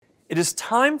it is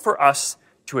time for us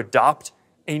to adopt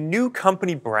a new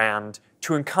company brand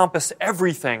to encompass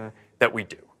everything that we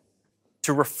do.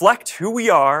 To reflect who we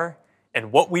are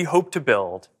and what we hope to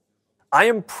build, I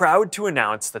am proud to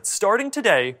announce that starting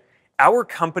today, our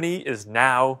company is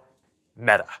now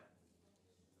Meta.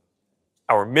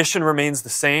 Our mission remains the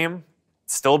same.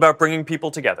 It's still about bringing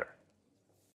people together.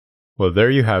 Well, there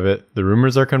you have it. The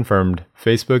rumors are confirmed.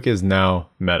 Facebook is now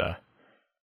Meta.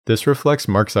 This reflects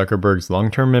Mark Zuckerberg's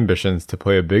long-term ambitions to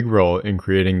play a big role in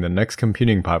creating the next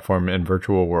computing platform and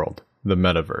virtual world, the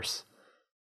metaverse.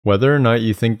 Whether or not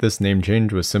you think this name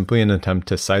change was simply an attempt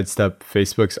to sidestep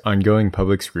Facebook's ongoing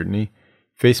public scrutiny,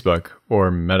 Facebook,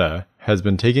 or Meta, has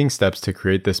been taking steps to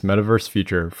create this metaverse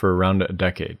future for around a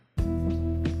decade.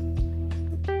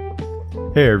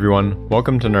 Hey everyone,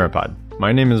 welcome to Neuropod.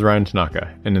 My name is Ryan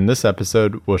Tanaka, and in this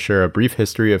episode, we'll share a brief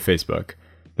history of Facebook,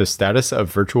 the status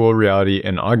of virtual reality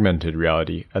and augmented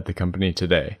reality at the company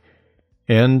today,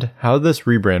 and how this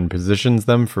rebrand positions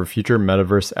them for future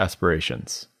metaverse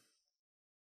aspirations.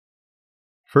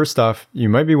 First off, you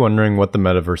might be wondering what the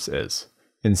metaverse is.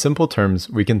 In simple terms,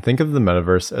 we can think of the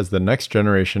metaverse as the next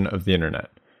generation of the internet.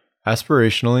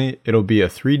 Aspirationally, it'll be a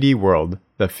 3D world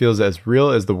that feels as real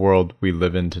as the world we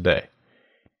live in today.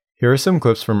 Here are some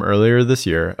clips from earlier this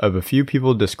year of a few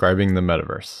people describing the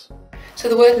metaverse. So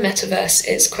the word metaverse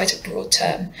is quite a broad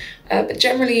term, but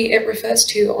generally it refers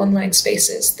to online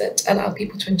spaces that allow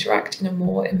people to interact in a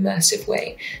more immersive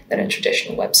way than a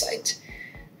traditional website.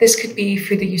 This could be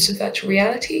through the use of virtual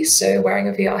reality, so wearing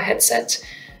a VR headset,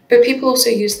 but people also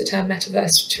use the term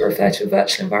metaverse to refer to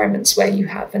virtual environments where you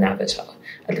have an avatar,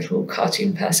 a little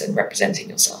cartoon person representing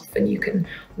yourself, and you can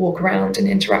walk around and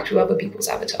interact with other people's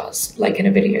avatars, like in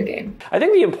a video game. I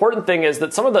think the important thing is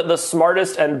that some of the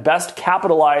smartest and best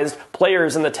capitalized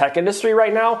players in the tech industry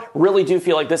right now really do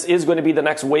feel like this is going to be the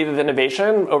next wave of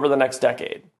innovation over the next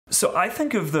decade. So I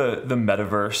think of the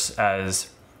metaverse as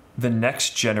the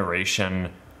next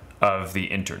generation of the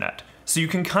internet. So you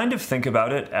can kind of think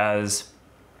about it as,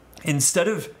 instead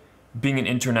of being an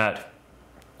internet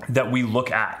that we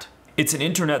look at, it's an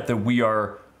internet that we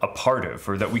are a part of,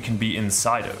 or that we can be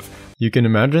inside of. You can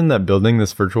imagine that building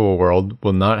this virtual world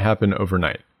will not happen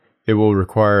overnight. It will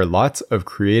require lots of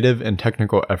creative and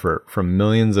technical effort from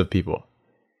millions of people.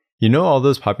 You know all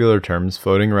those popular terms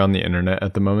floating around the internet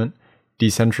at the moment?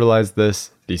 Decentralize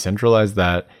this, decentralize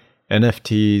that,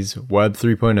 NFTs, Web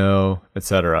 3.0,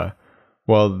 etc.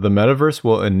 Well, the metaverse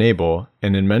will enable,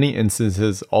 and in many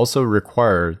instances also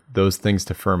require, those things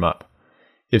to firm up.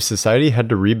 If society had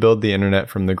to rebuild the internet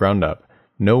from the ground up,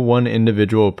 no one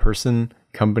individual person,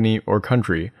 company, or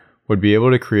country would be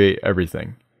able to create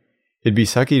everything. It'd be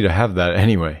sucky to have that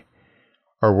anyway.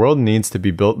 Our world needs to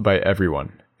be built by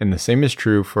everyone, and the same is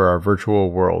true for our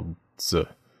virtual worlds.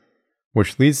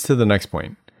 Which leads to the next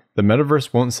point. The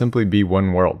metaverse won't simply be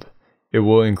one world. It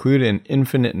will include an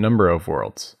infinite number of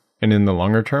worlds, and in the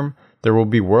longer term, there will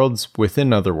be worlds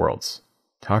within other worlds.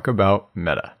 Talk about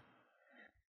meta.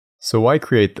 So why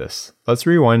create this? Let's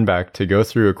rewind back to go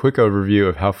through a quick overview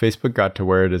of how Facebook got to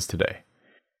where it is today.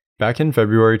 Back in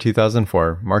February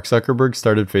 2004, Mark Zuckerberg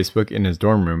started Facebook in his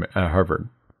dorm room at Harvard.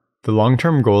 The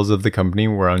long-term goals of the company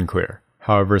were unclear.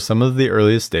 However, some of the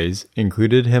earliest days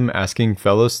included him asking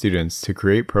fellow students to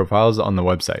create profiles on the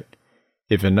website.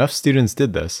 If enough students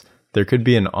did this, there could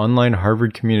be an online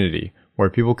Harvard community where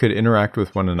people could interact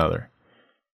with one another.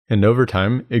 And over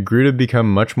time, it grew to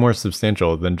become much more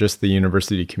substantial than just the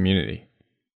university community.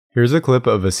 Here's a clip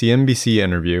of a CNBC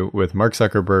interview with Mark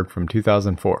Zuckerberg from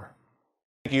 2004.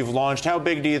 You've launched. How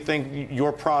big do you think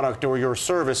your product or your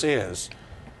service is?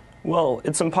 Well,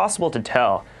 it's impossible to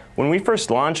tell. When we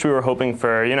first launched, we were hoping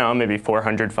for, maybe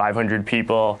 400, 500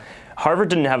 people. Harvard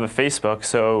didn't have a Facebook,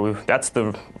 so that's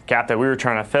the gap that we were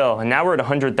trying to fill. And now we're at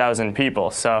 100,000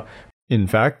 people, so... In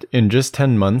fact, in just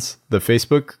 10 months, the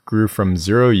Facebook grew from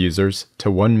 0 users to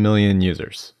 1 million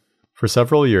users. For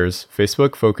several years,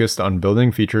 Facebook focused on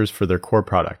building features for their core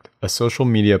product, a social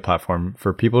media platform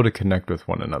for people to connect with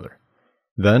one another.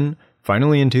 Then,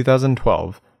 finally in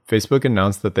 2012, Facebook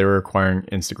announced that they were acquiring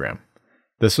Instagram.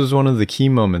 This was one of the key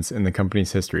moments in the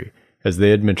company's history, as they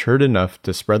had matured enough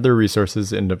to spread their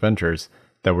resources into ventures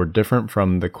that were different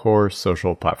from the core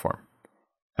social platform.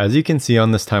 As you can see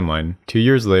on this timeline, 2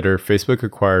 years later, Facebook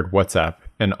acquired WhatsApp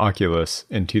and Oculus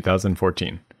in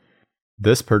 2014.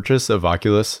 This purchase of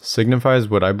Oculus signifies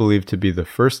what I believe to be the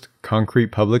first concrete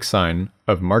public sign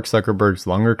of Mark Zuckerberg's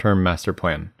longer-term master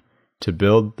plan, to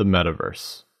build the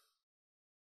metaverse.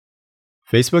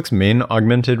 Facebook's main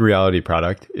augmented reality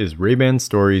product is Ray-Ban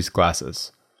Stories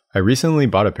glasses. I recently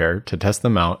bought a pair to test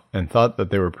them out and thought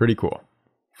that they were pretty cool.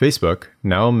 Facebook,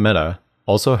 now Meta,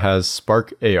 also has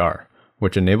Spark AR,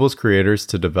 which enables creators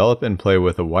to develop and play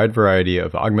with a wide variety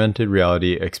of augmented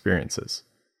reality experiences.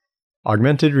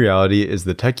 Augmented reality is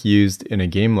the tech used in a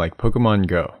game like Pokemon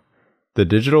Go. The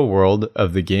digital world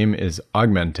of the game is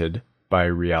augmented by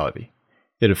reality.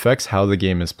 It affects how the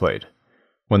game is played.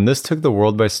 When this took the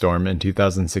world by storm in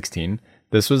 2016,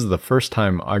 this was the first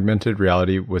time augmented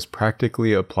reality was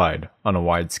practically applied on a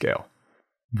wide scale.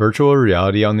 Virtual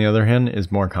reality, on the other hand,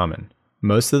 is more common.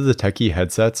 Most of the techie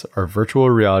headsets are virtual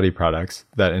reality products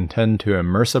that intend to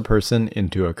immerse a person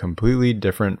into a completely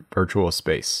different virtual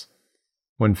space.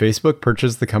 When Facebook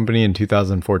purchased the company in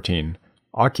 2014,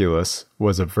 Oculus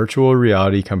was a virtual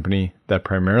reality company that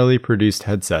primarily produced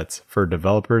headsets for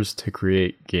developers to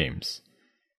create games.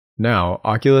 Now,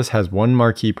 Oculus has one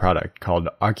marquee product called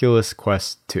Oculus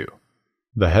Quest 2.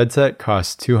 The headset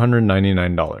costs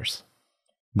 $299.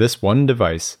 This one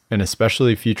device, and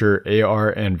especially future AR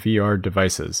and VR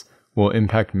devices, will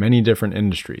impact many different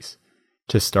industries.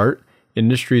 To start,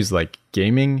 industries like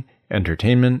gaming,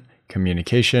 entertainment,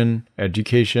 communication,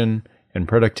 education, and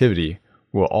productivity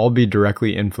will all be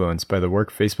directly influenced by the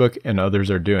work Facebook and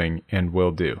others are doing and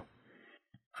will do.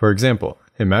 For example,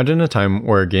 imagine a time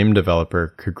where a game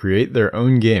developer could create their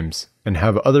own games and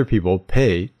have other people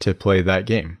pay to play that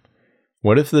game.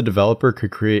 What if the developer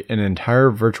could create an entire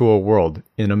virtual world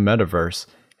in a metaverse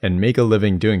and make a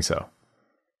living doing so?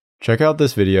 Check out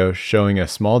this video showing a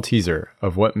small teaser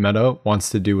of what Meta wants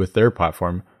to do with their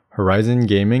platform, Horizon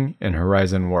Gaming and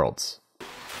Horizon Worlds.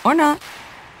 Or not.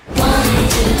 1, 2,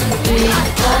 3,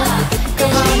 4.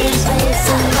 Come on and play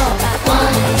some more.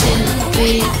 1, 2,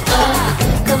 3, 4.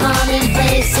 Come on and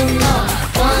play some more.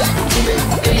 1, 2,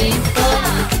 3,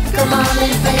 4. Come on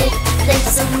and play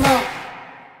some more.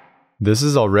 This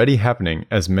is already happening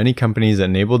as many companies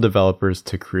enable developers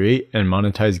to create and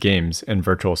monetize games in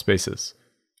virtual spaces.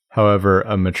 However,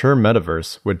 a mature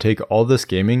metaverse would take all this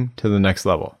gaming to the next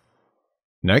level.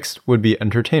 Next would be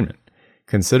entertainment.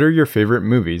 Consider your favorite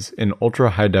movies in ultra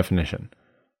high definition.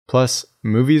 Plus,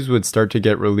 movies would start to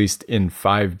get released in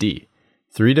 5D.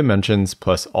 3 dimensions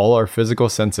plus all our physical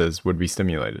senses would be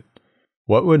stimulated.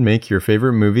 What would make your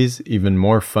favorite movies even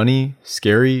more funny,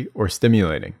 scary, or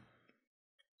stimulating?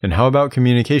 And how about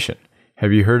communication?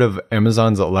 Have you heard of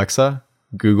Amazon's Alexa,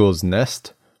 Google's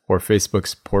Nest, or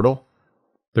Facebook's Portal?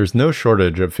 There's no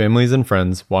shortage of families and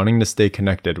friends wanting to stay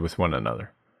connected with one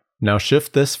another. Now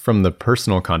shift this from the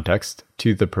personal context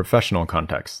to the professional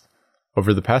context.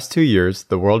 Over the past 2 years,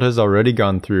 the world has already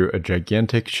gone through a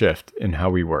gigantic shift in how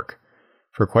we work.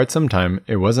 For quite some time,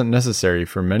 it wasn't necessary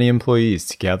for many employees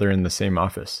to gather in the same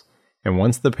office. And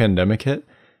once the pandemic hit,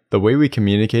 the way we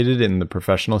communicated in the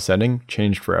professional setting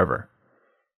changed forever.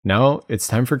 Now, it's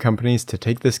time for companies to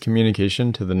take this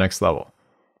communication to the next level.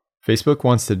 Facebook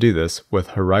wants to do this with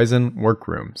Horizon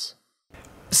Workrooms.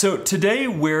 So today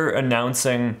we're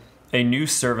announcing a new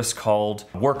service called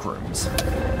Workrooms.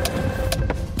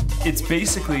 It's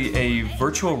basically a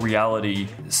virtual reality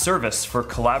service for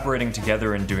collaborating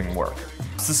together and doing work.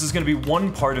 So this is going to be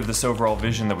one part of this overall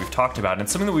vision that we've talked about, and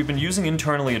it's something that we've been using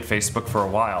internally at Facebook for a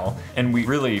while, and we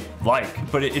really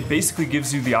like. But it basically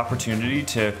gives you the opportunity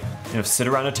to sit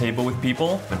around a table with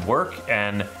people and work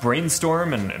and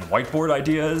brainstorm and whiteboard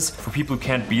ideas. For people who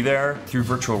can't be there through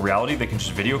virtual reality, they can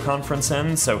just video conference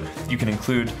in, so you can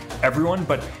include everyone.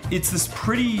 But it's this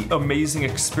pretty amazing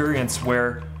experience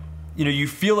where you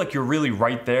feel like you're really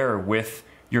right there with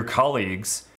your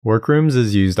colleagues. Workrooms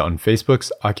is used on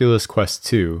Facebook's Oculus Quest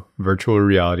 2 virtual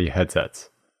reality headsets.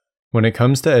 When it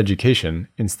comes to education,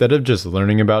 instead of just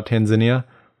learning about Tanzania,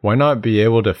 why not be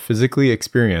able to physically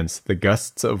experience the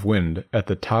gusts of wind at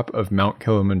the top of Mount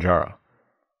Kilimanjaro?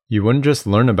 You wouldn't just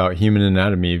learn about human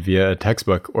anatomy via a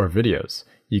textbook or videos.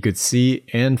 You could see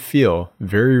and feel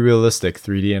very realistic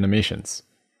 3D animations.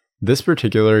 This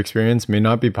particular experience may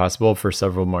not be possible for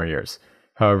several more years.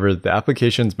 However, the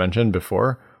applications mentioned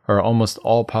before are almost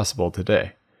all possible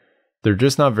today. They're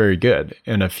just not very good,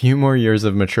 and a few more years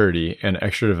of maturity and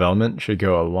extra development should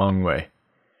go a long way.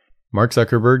 Mark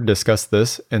Zuckerberg discussed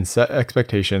this and set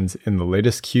expectations in the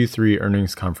latest Q3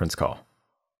 earnings conference call.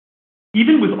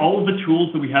 Even with all of the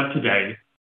tools that we have today,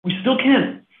 we still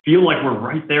can't feel like we're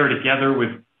right there together with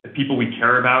the people we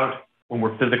care about when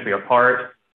we're physically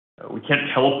apart. We can't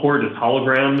teleport as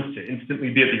holograms to instantly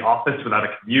be at the office without a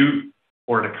commute,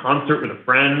 or at a concert with a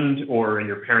friend, or in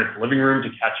your parents' living room to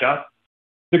catch up.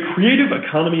 The creative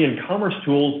economy and commerce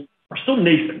tools are still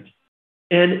nascent,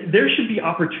 and there should be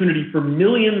opportunity for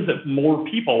millions of more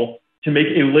people to make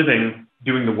a living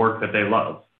doing the work that they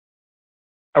love.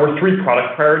 Our 3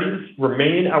 product priorities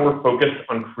remain our focus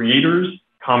on creators,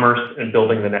 commerce, and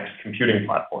building the next computing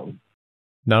platform.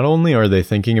 Not only are they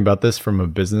thinking about this from a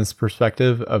business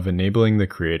perspective of enabling the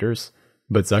creators,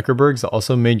 but Zuckerberg's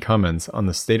also made comments on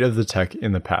the state of the tech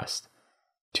in the past.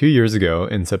 2 years ago,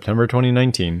 in September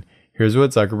 2019, here's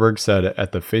what Zuckerberg said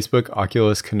at the Facebook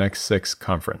Oculus Connect 6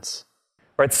 conference.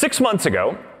 Right, 6 months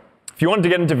ago, if you wanted to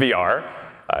get into VR,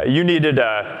 you needed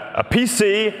a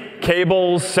PC,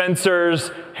 cables,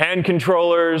 sensors, hand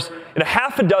controllers, and a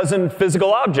half a dozen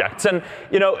physical objects. And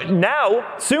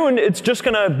now, soon, it's just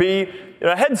going to be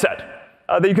a headset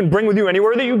that you can bring with you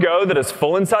anywhere that you go, that is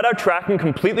full inside-out tracking,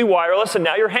 completely wireless, and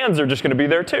now your hands are just going to be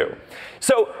there too.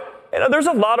 So there's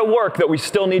a lot of work that we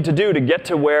still need to do to get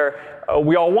to where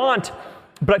we all want.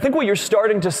 But I think what you're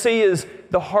starting to see is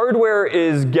the hardware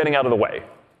is getting out of the way.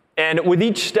 And with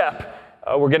each step,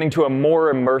 we're getting to a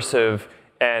more immersive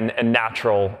and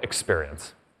natural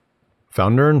experience.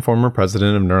 Founder and former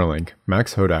president of Neuralink,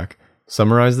 Max Hodak,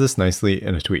 summarized this nicely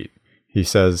in a tweet. He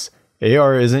says,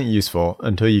 AR isn't useful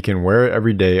until you can wear it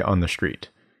every day on the street.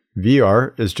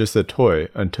 VR is just a toy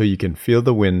until you can feel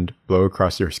the wind blow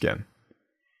across your skin.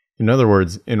 In other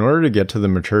words, in order to get to the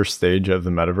mature stage of the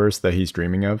metaverse that he's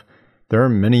dreaming of, there are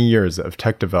many years of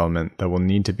tech development that will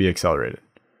need to be accelerated.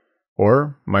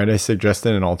 Or, might I suggest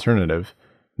an alternative,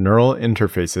 neural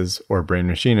interfaces or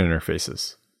brain-machine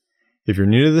interfaces. If you're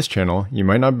new to this channel, you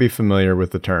might not be familiar with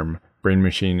the term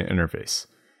brain-machine interface.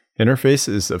 Interface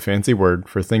is a fancy word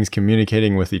for things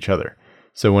communicating with each other.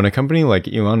 So when a company like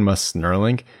Elon Musk's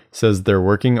Neuralink says they're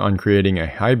working on creating a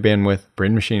high-bandwidth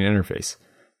brain-machine interface,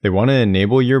 they want to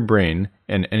enable your brain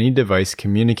and any device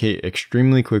communicate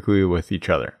extremely quickly with each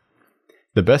other.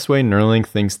 The best way Neuralink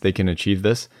thinks they can achieve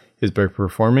this is by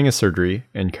performing a surgery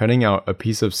and cutting out a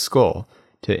piece of skull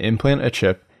to implant a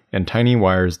chip and tiny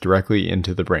wires directly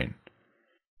into the brain.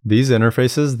 These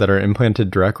interfaces that are implanted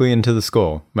directly into the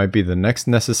skull might be the next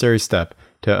necessary step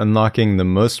to unlocking the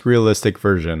most realistic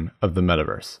version of the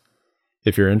metaverse.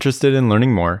 If you're interested in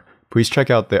learning more, please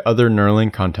check out the other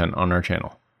Neuralink content on our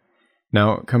channel.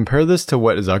 Now, compare this to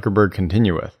what Zuckerberg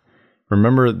continued with.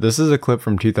 Remember, this is a clip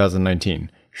from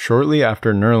 2019, shortly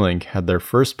after Neuralink had their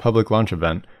first public launch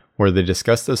event where they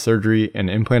discussed the surgery and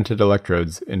implanted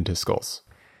electrodes into skulls.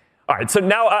 All right, so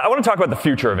now I want to talk about the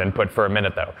future of input for a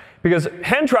minute, though, because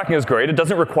hand tracking is great. It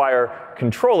doesn't require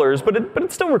controllers, but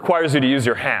it still requires you to use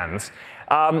your hands.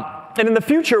 And in the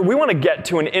future, we want to get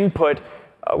to an input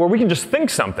where we can just think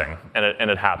something and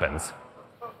it happens.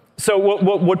 So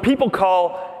what people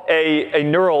call a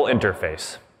neural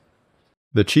interface.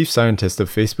 The chief scientist of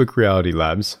Facebook Reality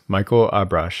Labs, Michael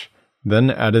Abrash, then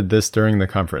added this during the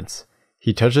conference.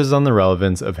 He touches on the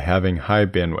relevance of having high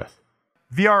bandwidth.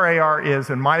 VR AR is,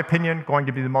 in my opinion, going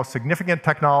to be the most significant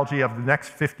technology of the next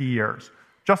 50 years.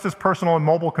 Just as personal and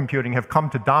mobile computing have come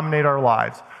to dominate our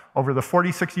lives, over the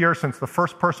 46 years since the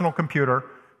first personal computer,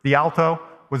 the Alto,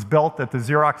 was built at the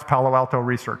Xerox Palo Alto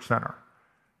Research Center.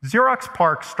 Xerox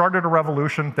PARC started a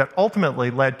revolution that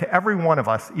ultimately led to every one of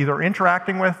us either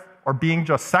interacting with or being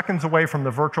just seconds away from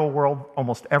the virtual world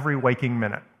almost every waking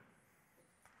minute.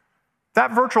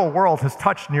 That virtual world has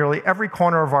touched nearly every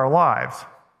corner of our lives,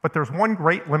 but there's one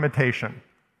great limitation.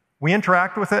 We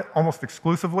interact with it almost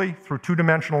exclusively through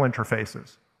two-dimensional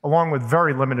interfaces, along with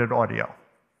very limited audio.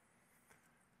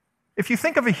 If you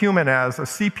think of a human as a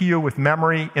CPU with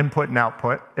memory, input, and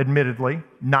output, admittedly,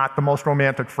 not the most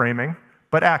romantic framing,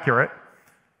 but accurate,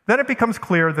 then it becomes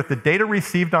clear that the data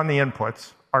received on the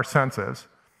inputs, our senses,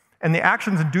 and the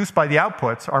actions induced by the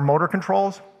outputs, our motor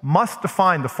controls, must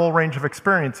define the full range of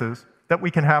experiences that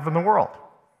we can have in the world.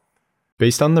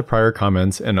 Based on the prior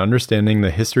comments and understanding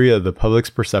the history of the public's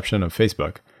perception of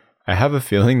Facebook, I have a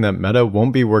feeling that Meta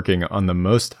won't be working on the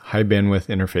most high-bandwidth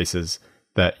interfaces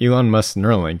that Elon Musk's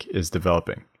Neuralink is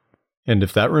developing. And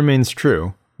if that remains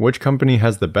true, which company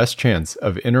has the best chance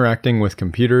of interacting with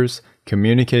computers,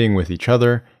 communicating with each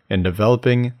other, and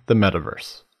developing the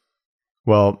metaverse?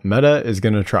 Well, Meta is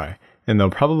going to try, and they'll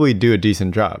probably do a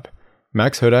decent job.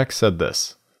 Max Hodak said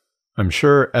this: I'm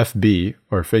sure FB,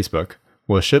 or Facebook,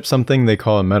 will ship something they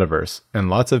call a metaverse, and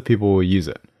lots of people will use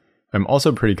it. I'm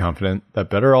also pretty confident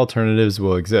that better alternatives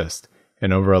will exist,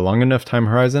 and over a long enough time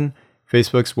horizon,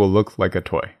 Facebook's will look like a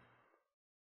toy.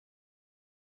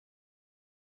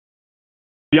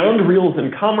 Beyond Reels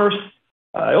and commerce,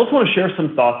 I also want to share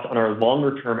some thoughts on our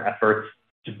longer-term efforts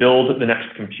to build the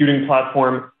next computing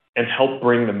platform and help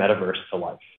bring the metaverse to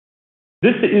life.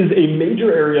 This is a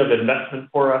major area of investment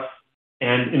for us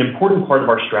and an important part of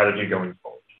our strategy going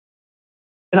forward.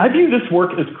 And I view this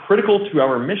work as critical to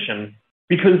our mission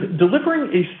because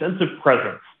delivering a sense of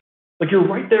presence, like you're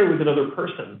right there with another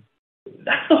person,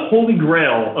 that's the holy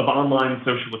grail of online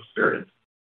social experience.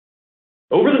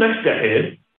 Over the next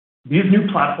decade, these new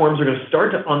platforms are going to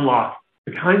start to unlock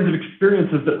the kinds of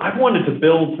experiences that I've wanted to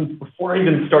build since before I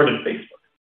even started Facebook.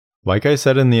 Like I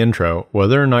said in the intro,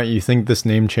 whether or not you think this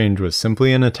name change was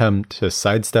simply an attempt to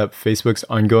sidestep Facebook's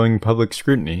ongoing public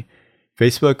scrutiny,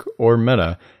 Facebook, or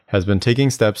Meta, has been taking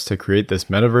steps to create this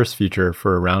metaverse future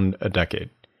for around a decade.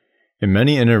 In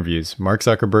many interviews, Mark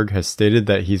Zuckerberg has stated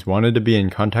that he's wanted to be in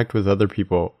contact with other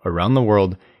people around the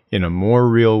world in a more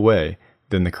real way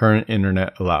than the current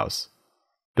internet allows.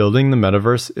 Building the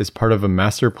metaverse is part of a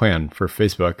master plan for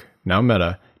Facebook, now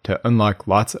Meta, to unlock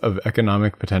lots of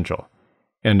economic potential.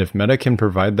 And if Meta can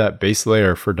provide that base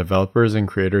layer for developers and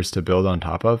creators to build on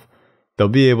top of, they'll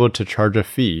be able to charge a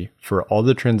fee for all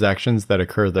the transactions that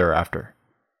occur thereafter.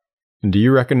 And do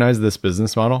you recognize this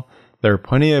business model? There are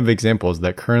plenty of examples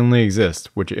that currently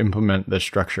exist which implement this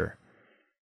structure.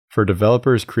 For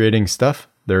developers creating stuff,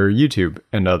 there are YouTube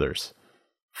and others.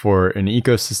 For an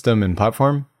ecosystem and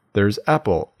platform, there's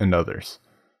Apple and others.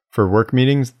 For work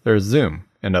meetings, there's Zoom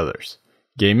and others.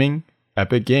 Gaming,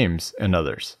 Epic Games and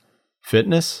others.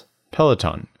 Fitness,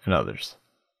 Peloton and others.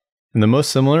 And the most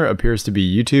similar appears to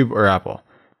be YouTube or Apple.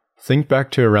 Think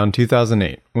back to around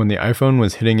 2008 when the iPhone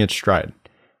was hitting its stride.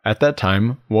 At that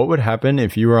time, what would happen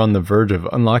if you were on the verge of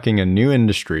unlocking a new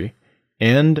industry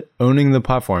and owning the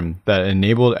platform that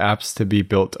enabled apps to be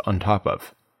built on top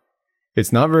of?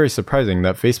 It's not very surprising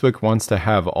that Facebook wants to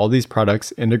have all these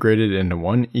products integrated into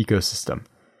one ecosystem.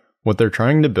 What they're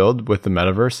trying to build with the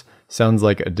metaverse sounds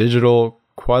like a digital,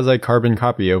 quasi-carbon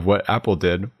copy of what Apple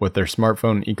did with their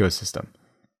smartphone ecosystem.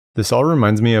 This all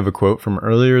reminds me of a quote from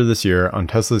earlier this year on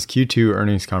Tesla's Q2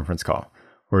 earnings conference call,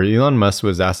 where Elon Musk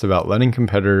was asked about letting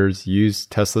competitors use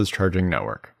Tesla's charging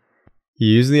network. He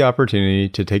used the opportunity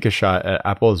to take a shot at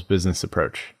Apple's business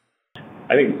approach.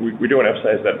 I think we do want to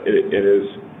emphasize that it is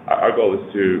our goal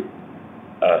is to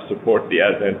support the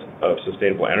advent of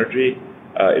sustainable energy.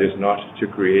 It is not to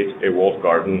create a walled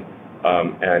garden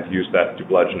and use that to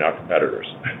bludgeon our competitors,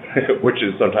 which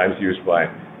is sometimes used by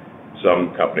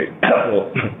some companies.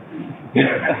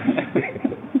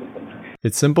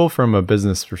 It's simple from a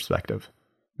business perspective.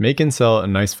 Make and sell a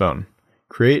nice phone.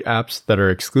 Create apps that are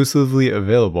exclusively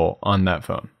available on that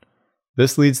phone.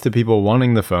 This leads to people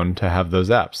wanting the phone to have those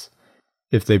apps.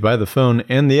 If they buy the phone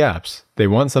and the apps, they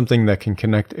want something that can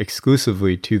connect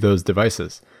exclusively to those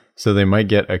devices. So they might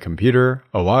get a computer,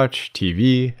 a watch,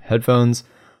 TV, headphones.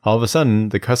 All of a sudden,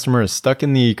 the customer is stuck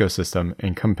in the ecosystem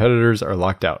and competitors are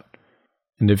locked out.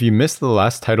 And if you missed the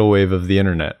last tidal wave of the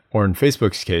internet, or in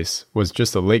Facebook's case, was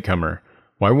just a latecomer,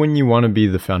 why wouldn't you want to be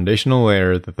the foundational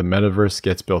layer that the metaverse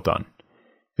gets built on?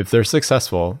 If they're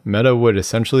successful, Meta would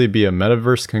essentially be a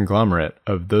metaverse conglomerate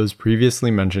of those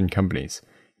previously mentioned companies: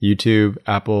 YouTube,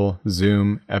 Apple,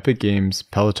 Zoom, Epic Games,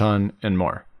 Peloton, and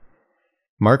more.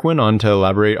 Mark went on to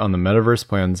elaborate on the metaverse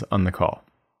plans on the call.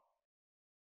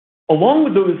 Along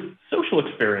with those social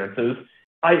experiences,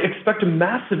 I expect a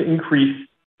massive increase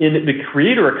in the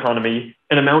creator economy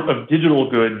and amount of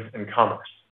digital goods and commerce.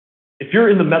 If you're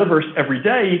in the metaverse every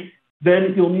day,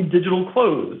 then you'll need digital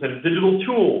clothes and digital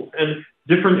tools and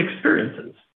different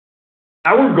experiences.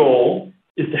 Our goal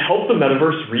is to help the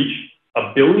metaverse reach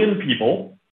 1 billion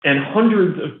people and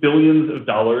hundreds of billions of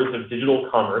dollars of digital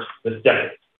commerce this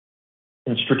decade.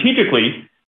 And strategically,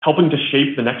 helping to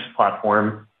shape the next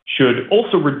platform should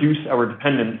also reduce our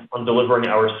dependence on delivering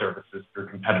our services through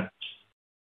competitors.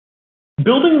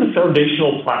 Building the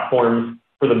foundational platforms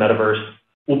for the metaverse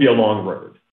will be a long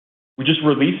road. We just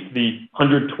released the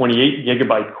 128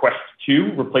 gigabyte Quest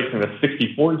 2, replacing the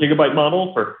 64 gigabyte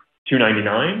model for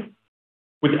 $299.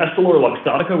 With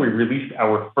EssilorLuxottica, we released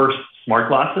our first smart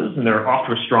glasses, and they're off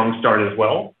to a strong start as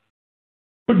well.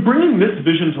 But bringing this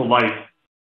vision to life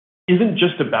isn't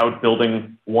just about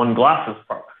building one glasses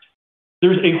product.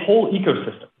 There's a whole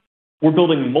ecosystem. We're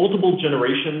building multiple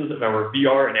generations of our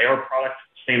VR and AR products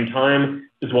at the same time,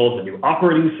 as well as a new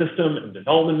operating system and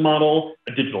development model,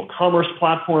 a digital commerce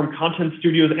platform, content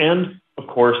studios, and, of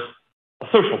course, a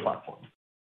social platform.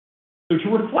 So to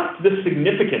reflect the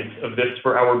significance of this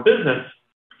for our business,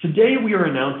 today we are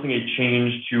announcing a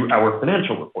change to our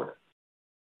financial reporting.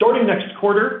 Starting next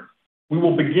quarter, we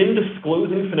will begin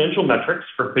disclosing financial metrics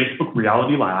for Facebook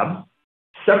Reality Labs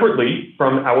separately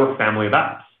from our family of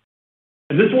apps.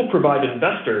 And this will provide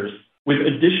investors with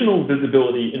additional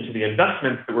visibility into the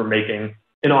investments that we're making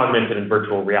in augmented and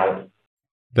virtual reality.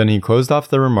 Then he closed off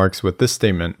the remarks with this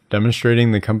statement,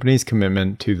 demonstrating the company's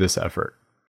commitment to this effort.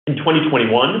 In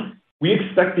 2021, we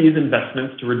expect these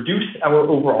investments to reduce our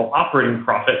overall operating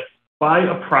profit by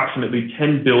approximately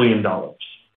 $10 billion.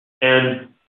 And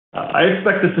I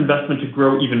expect this investment to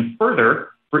grow even further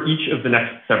for each of the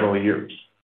next several years.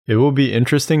 It will be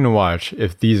interesting to watch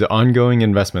if these ongoing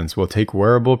investments will take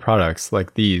wearable products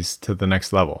like these to the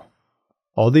next level.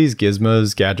 All these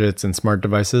gizmos, gadgets, and smart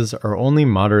devices are only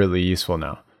moderately useful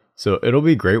now, so it'll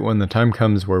be great when the time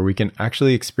comes where we can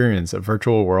actually experience a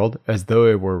virtual world as though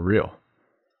it were real.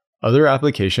 Other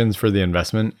applications for the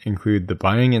investment include the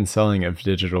buying and selling of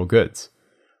digital goods.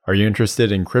 Are you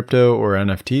interested in crypto or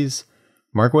NFTs?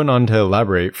 Mark went on to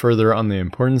elaborate further on the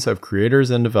importance of creators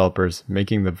and developers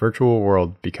making the virtual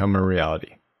world become a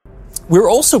reality. We're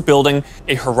also building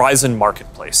a Horizon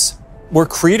marketplace, where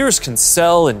creators can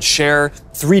sell and share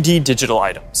 3D digital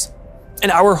items.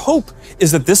 And our hope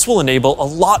is that this will enable a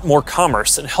lot more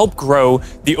commerce and help grow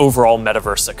the overall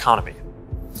metaverse economy.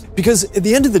 Because at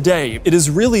the end of the day, it is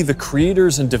really the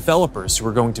creators and developers who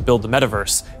are going to build the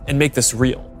metaverse and make this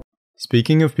real.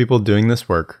 Speaking of people doing this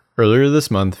work, earlier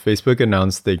this month, Facebook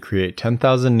announced they'd create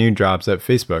 10,000 new jobs at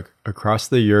Facebook across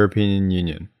the European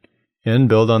Union, and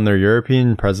build on their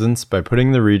European presence by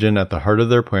putting the region at the heart of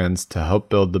their plans to help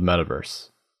build the metaverse.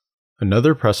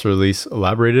 Another press release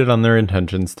elaborated on their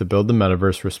intentions to build the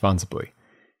metaverse responsibly.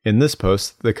 In this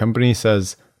post, the company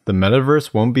says, "The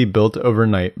metaverse won't be built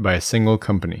overnight by a single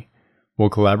company. We'll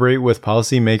collaborate with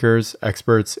policymakers,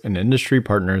 experts, and industry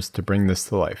partners to bring this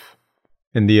to life."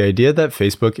 And the idea that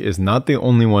Facebook is not the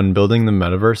only one building the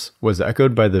metaverse was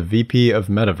echoed by the VP of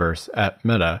Metaverse at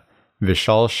Meta,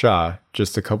 Vishal Shah,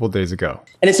 just a couple days ago.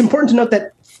 And it's important to note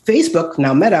that Facebook,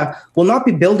 now Meta, will not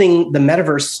be building the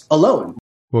metaverse alone.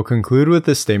 We'll conclude with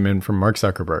this statement from Mark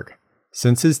Zuckerberg.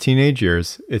 Since his teenage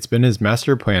years, it's been his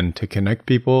master plan to connect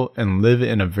people and live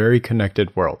in a very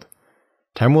connected world.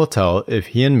 Time will tell if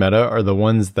he and Meta are the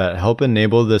ones that help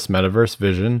enable this metaverse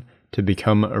vision to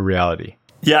become a reality.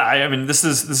 Yeah, I mean, this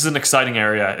is an exciting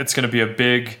area. It's going to be a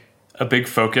big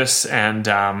focus, and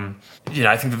I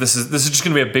think that this is just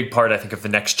going to be a big part, I think, of the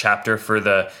next chapter for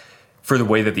the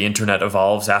way that the internet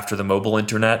evolves after the mobile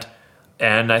internet.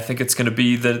 And I think it's going to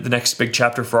be the next big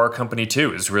chapter for our company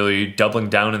too, is really doubling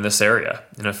down in this area.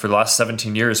 For the last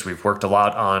 17 years, we've worked a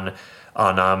lot on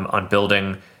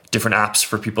building different apps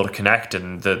for people to connect,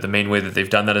 and the main way that they've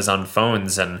done that is on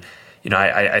phones. And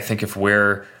I think if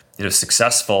we're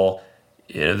successful,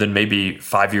 then maybe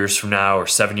 5 years from now or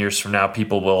 7 years from now,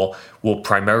 people will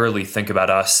primarily think about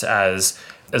us as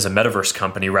a metaverse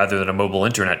company rather than a mobile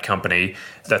internet company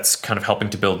that's kind of helping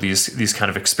to build these kind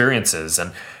of experiences.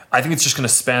 And I think it's just going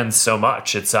to span so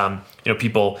much. It's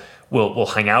people will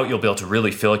hang out. You'll be able to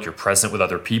really feel like you're present with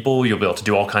other people. You'll be able to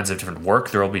do all kinds of different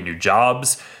work. There will be new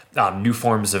jobs, new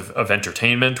forms of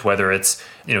entertainment, whether it's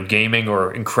gaming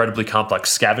or incredibly complex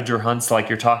scavenger hunts like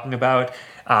you're talking about.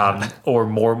 Or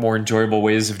more enjoyable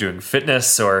ways of doing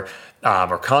fitness or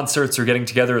concerts or getting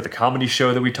together, the comedy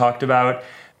show that we talked about.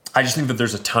 I just think that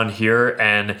there's a ton here,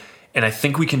 and I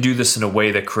think we can do this in a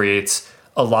way that creates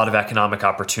a lot of economic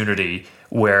opportunity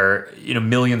where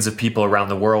millions of people around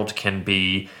the world can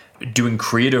be doing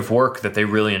creative work that they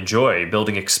really enjoy,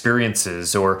 building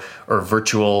experiences or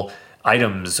virtual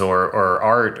items or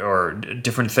art or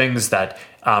different things that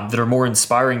are more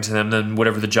inspiring to them than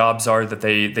whatever the jobs are that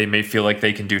they may feel like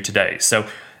they can do today. So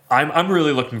I'm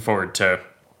really looking forward to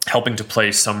helping to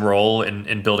play some role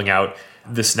in building out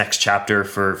this next chapter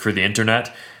for the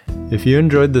internet. If you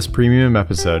enjoyed this premium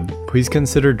episode, please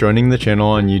consider joining the channel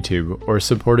on YouTube or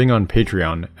supporting on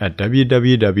Patreon at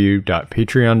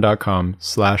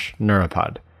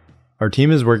www.patreon.com/Neuropod. Our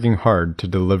team is working hard to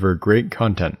deliver great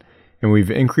content, and we've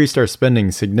increased our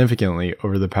spending significantly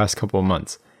over the past couple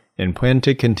months and plan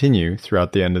to continue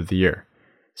throughout the end of the year.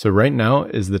 So right now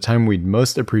is the time we'd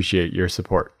most appreciate your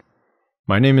support.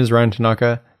 My name is Ryan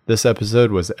Tanaka. This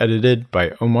episode was edited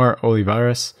by Omar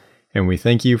Olivares, and we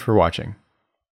thank you for watching.